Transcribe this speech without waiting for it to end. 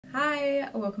Hi,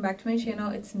 welcome back to my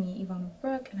channel. It's me, Ivana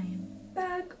Brooke, and I am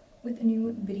back with a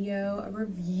new video, a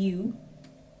review.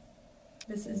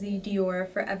 This is the Dior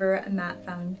Forever Matte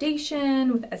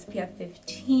Foundation with SPF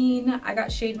 15. I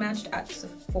got shade matched at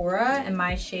Sephora, and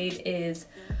my shade is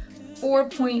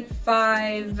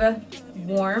 4.5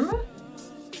 warm.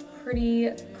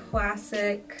 Pretty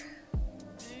classic.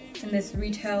 And this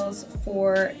retails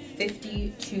for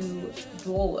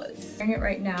 $52. Wearing it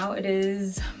right now, it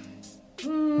is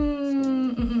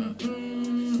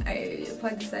I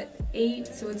applied this at 8,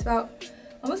 so it's about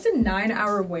almost a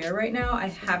 9-hour wear right now. I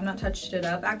have not touched it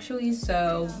up actually,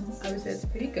 so I would say it's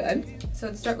pretty good. So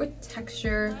let's start with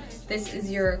texture. This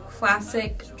is your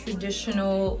classic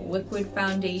traditional liquid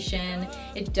foundation.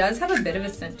 It does have a bit of a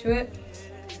scent to it.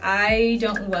 I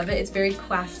don't love it. It's very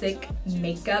classic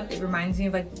makeup. It reminds me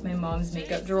of like my mom's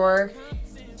makeup drawer.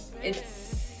 It's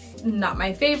not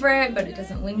my favorite, but it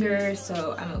doesn't linger,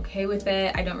 so I'm okay with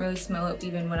it. I don't really smell it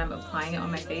even when I'm applying it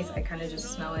on my face. I kind of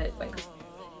just smell it like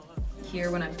here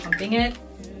when I'm pumping it.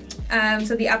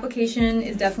 So the application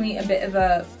is definitely a bit of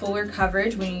a fuller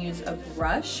coverage when you use a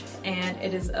brush, and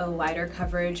it is a lighter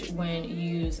coverage when you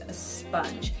use a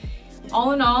sponge.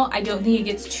 All in all, I don't think it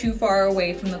gets too far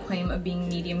away from the claim of being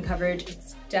medium coverage.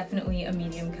 It's definitely a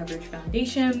medium coverage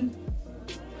foundation.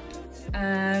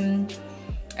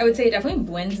 I would say it definitely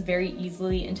blends very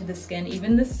easily into the skin.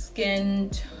 Even the skin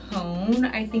tone,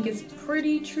 I think, is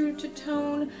pretty true to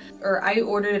tone. Or I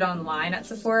ordered it online at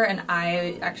Sephora, and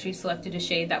I actually selected a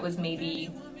shade that was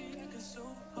maybe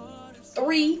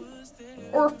 3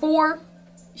 or 4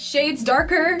 shades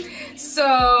darker.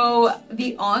 So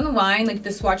the online, like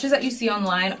the swatches that you see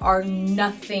online are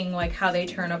nothing like how they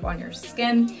turn up on your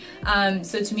skin.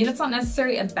 So to me, that's not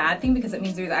necessarily a bad thing, because it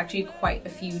means there's actually quite a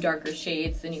few darker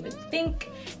shades than you would think.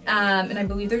 And I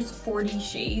believe there's 40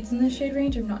 shades in the shade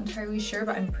range. I'm not entirely sure,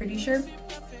 but I'm pretty sure.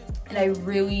 And I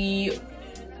really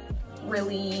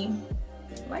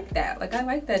like that. Like, I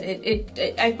like that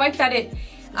I like that it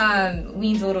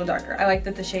leans a little darker. I like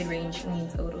that the shade range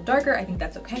leans a little darker. I think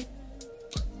that's okay.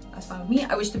 That's fine with me.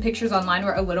 I wish the pictures online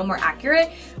were a little more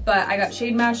accurate, but I got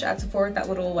shade matched at Sephora with that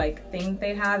little like thing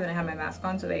they have, and I have my mask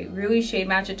on, so they really shade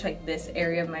match it to like this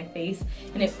area of my face,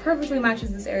 and it perfectly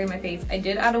matches this area of my face. I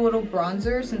did add a little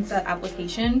bronzer since that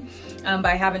application, but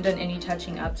I haven't done any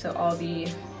touching up, so all the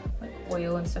like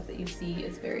oil and stuff that you see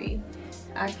is very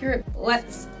accurate.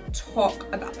 Let's talk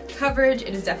about the coverage.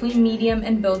 It is definitely medium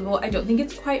and buildable. I don't think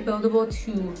it's quite buildable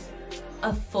to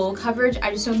a full coverage.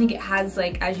 I just don't think it has,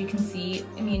 like, as you can see,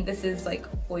 I mean, this is like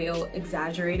oil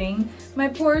exaggerating my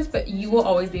pores, but you will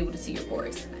always be able to see your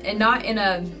pores, and not in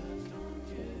a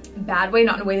bad way,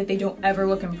 not in a way that they don't ever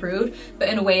look improved, but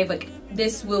in a way of like,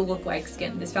 this will look like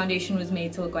skin. This foundation was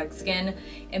made to look like skin.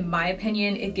 In my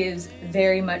opinion, it gives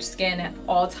very much skin at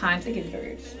all times. It gives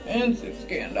very expensive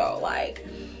skin though. Like,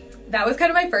 that was kind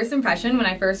of my first impression when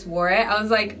I first wore it. I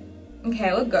was like, okay,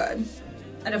 I look good.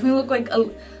 I definitely look like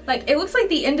it looks like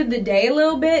the end of the day a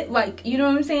little bit, like, you know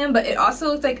what I'm saying? But it also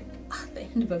looks like the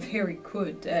end of a very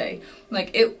good day.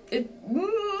 Like, it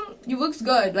looks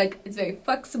good. Like, it's very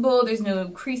flexible. There's no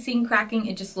creasing, cracking.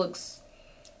 It just looks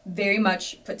very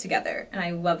much put together, and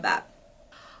I love that.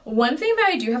 One thing that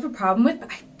I do have a problem with, but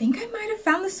I think I might have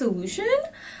found the solution.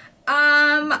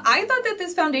 I thought that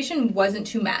this foundation wasn't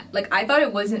too matte. Like, I thought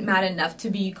it wasn't matte enough to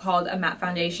be called a matte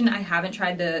foundation. I haven't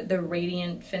tried the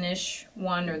radiant finish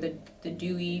one or the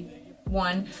dewy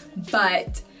one,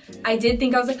 but I did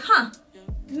think, I was like, huh,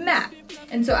 matte.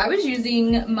 And so I was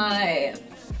using my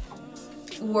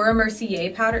Laura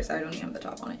Mercier powder. Sorry, I don't even have the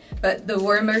top on it, but the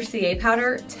Laura Mercier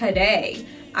powder today.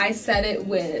 I set it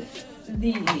with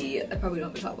the, I probably don't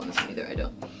have the top on this one either, I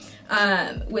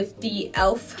don't. With the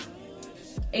e.l.f.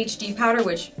 HD powder,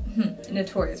 which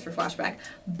notorious for flashback,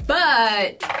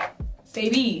 but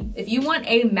baby, if you want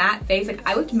a matte face, like,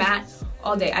 I looked matte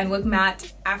all day. I looked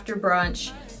matte after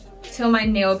brunch till my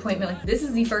nail appointment. Like, this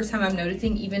is the first time I'm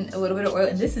noticing even a little bit of oil,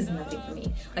 and this is nothing for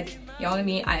me. Like, y'all know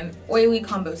me, I'm oily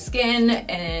combo skin,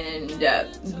 and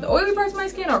the oily parts of my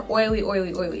skin are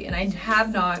oily, and I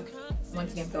have not,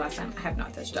 once again for the last time, I have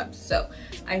not touched up. So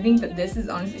I think that this is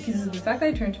honestly, because of the fact that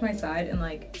I turned to my side, and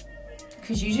like,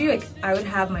 because usually like I would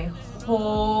have my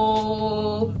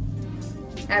whole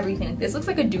everything. Like, this looks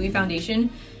like a dewy foundation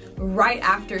right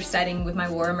after setting with my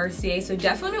Laura Mercier. So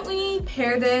definitely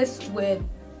pair this with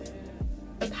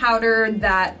a powder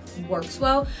that works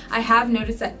well. I have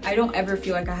noticed that I don't ever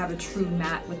feel like I have a true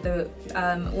matte with the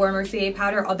Laura Mercier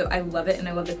powder, although I love it and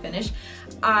I love the finish.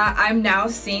 I'm now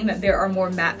seeing that there are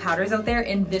more matte powders out there,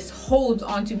 and this holds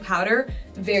onto powder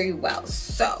very well.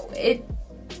 So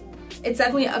it's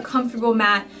definitely a comfortable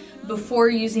matte. Before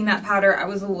using that powder, I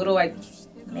was a little like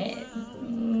Matte.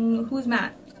 Who's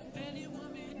Matt?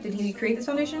 Did he create this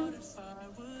foundation?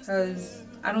 Because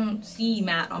I don't see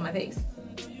matte on my face.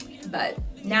 But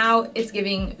now it's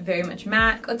giving very much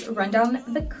matte. Let's run down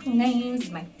the claims.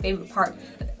 My favorite part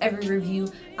of every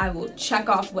review. I will check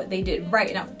off what they did right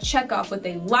and I'll check off what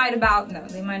they lied about. No,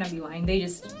 they might not be lying. They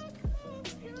just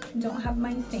don't have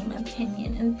my same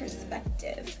opinion and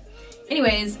perspective.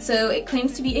 Anyways, so it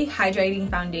claims to be a hydrating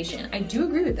foundation. I do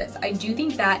agree with this. I do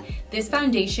think that this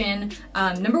foundation,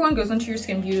 number one, goes onto your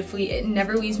skin beautifully. It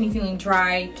never leaves me feeling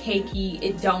dry, cakey.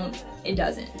 It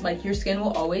doesn't. Like, your skin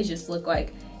will always just look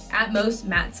like, at most,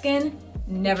 matte skin,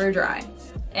 never dry.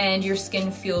 And your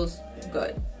skin feels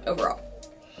good overall.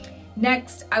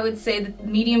 Next, I would say the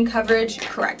medium coverage,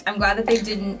 correct. I'm glad that they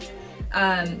didn't,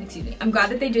 I'm glad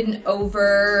that they didn't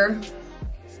over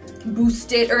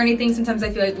boost it or anything. Sometimes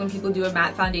I feel like when people do a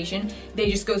matte foundation,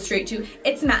 they just go straight to,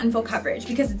 it's matte and full coverage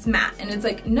because it's matte. And it's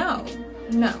like, no,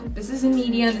 this is a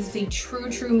medium. This is a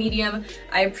true medium.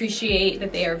 I appreciate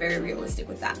that they are very realistic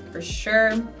with that, for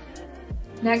sure.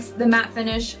 Next, the matte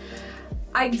finish.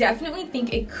 I definitely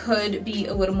think it could be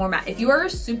a little more matte. If you are a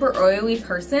super oily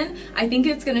person, I think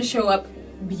it's gonna show up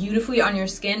beautifully on your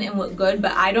skin and look good,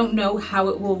 but I don't know how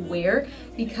it will wear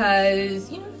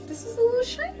because, you know, this is a little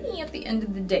shiny at the end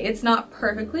of the day. It's not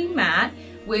perfectly matte,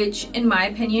 which in my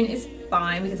opinion is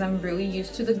fine because I'm really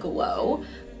used to the glow.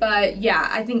 But yeah,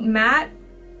 I think matte,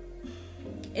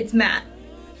 it's matte.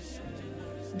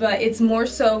 But it's more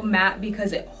so matte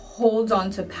because it holds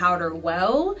onto powder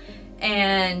well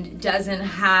and doesn't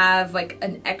have like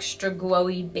an extra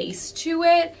glowy base to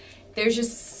it. There's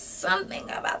just something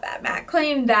about that matte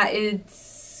claim that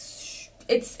it's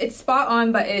spot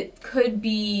on, but it could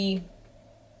be,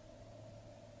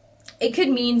 it could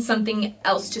mean something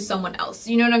else to someone else.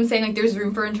 You know what I'm saying? Like, there's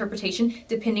room for interpretation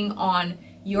depending on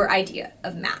your idea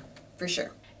of matte, for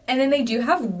sure. And then they do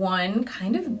have one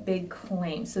kind of big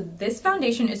claim. So this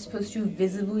foundation is supposed to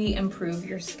visibly improve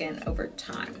your skin over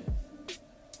time.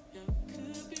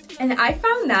 And I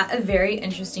found that a very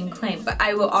interesting claim, but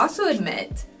I will also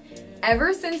admit,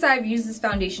 ever since I've used this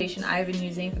foundation, I've been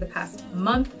using for the past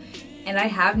month, and I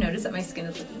have noticed that my skin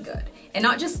is looking good. And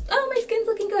not just, oh, my skin's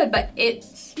looking good, but it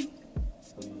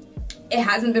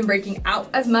hasn't been breaking out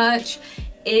as much.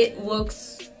 It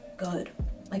looks good.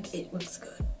 Like, it looks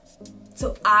good.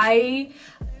 So I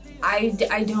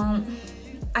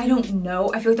don't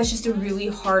know. I feel like that's just a really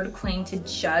hard claim to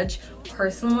judge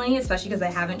personally, especially because I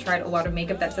haven't tried a lot of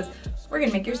makeup that says, we're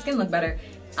gonna make your skin look better.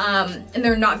 And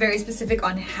they're not very specific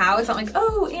on how. It's not like,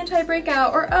 oh,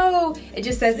 anti-breakout, or oh, it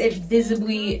just says it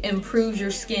visibly improves your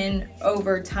skin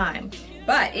over time.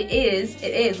 But it is,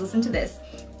 listen to this,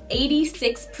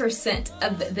 86%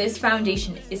 of this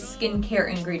foundation is skincare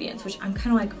ingredients, which I'm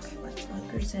kind of like, okay, what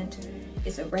percent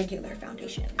is a regular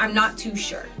foundation? I'm not too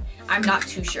sure.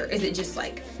 Is it just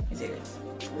like, is there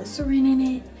glycerin in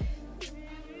it?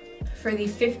 For the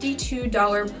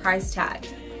 $52 price tag,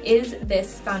 is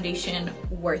this foundation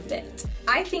worth it?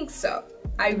 I think so.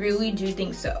 I really do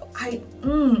think so.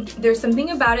 There's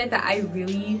something about it that I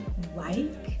really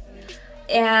like.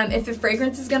 And if the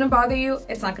fragrance is gonna bother you,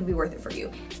 it's not gonna be worth it for you.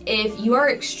 If you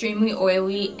are extremely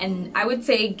oily, and I would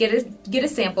say get a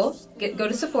sample, go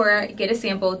to Sephora, get a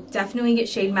sample, definitely get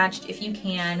shade matched if you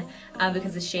can,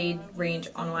 because the shade range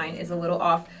online is a little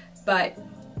off, but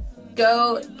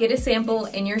go get a sample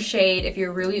in your shade if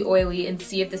you're really oily and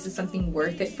see if this is something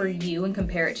worth it for you and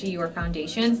compare it to your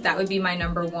foundations. That would be my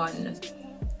 #1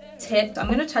 tip. I'm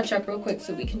gonna touch up real quick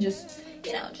so we can just,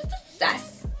 you know, just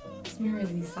assess. This mirror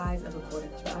is the size of a quarter,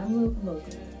 but I'm a little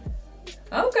good.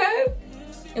 Okay,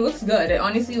 it looks good. It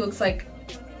honestly looks like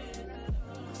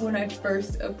when I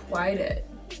first applied it.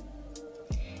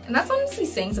 And that's honestly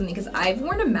saying something because I've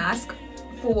worn a mask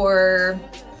for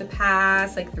the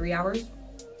past like 3 hours.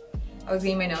 I was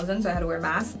getting my nails done, so I had to wear a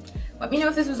mask. Let me know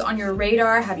if this was on your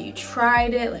radar. Have you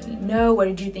tried it? Let me know. What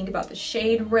did you think about the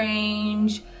shade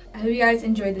range? I hope you guys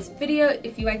enjoyed this video.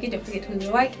 If you like it, don't forget to leave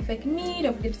a like. If you like me,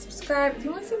 don't forget to subscribe. If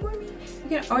you want to see more of me, you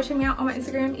can always check me out on my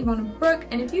Instagram, Ivana Brooke.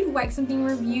 And if you'd like something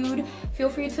reviewed, feel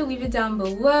free to leave it down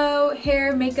below.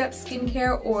 Hair, makeup,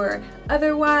 skincare, or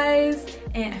otherwise.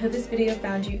 And I hope this video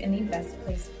found you in the best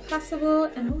place possible.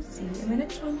 And I will see you in my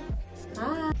next one.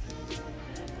 Bye.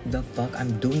 The fuck?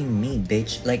 I'm doing me,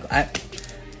 bitch.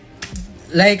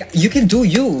 Like, you can do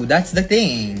you. That's the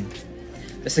thing.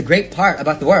 That's the great part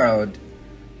about the world.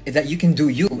 Is that you can do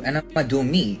you, and I'm not doing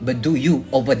me, but do you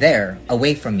over there,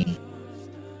 away from me.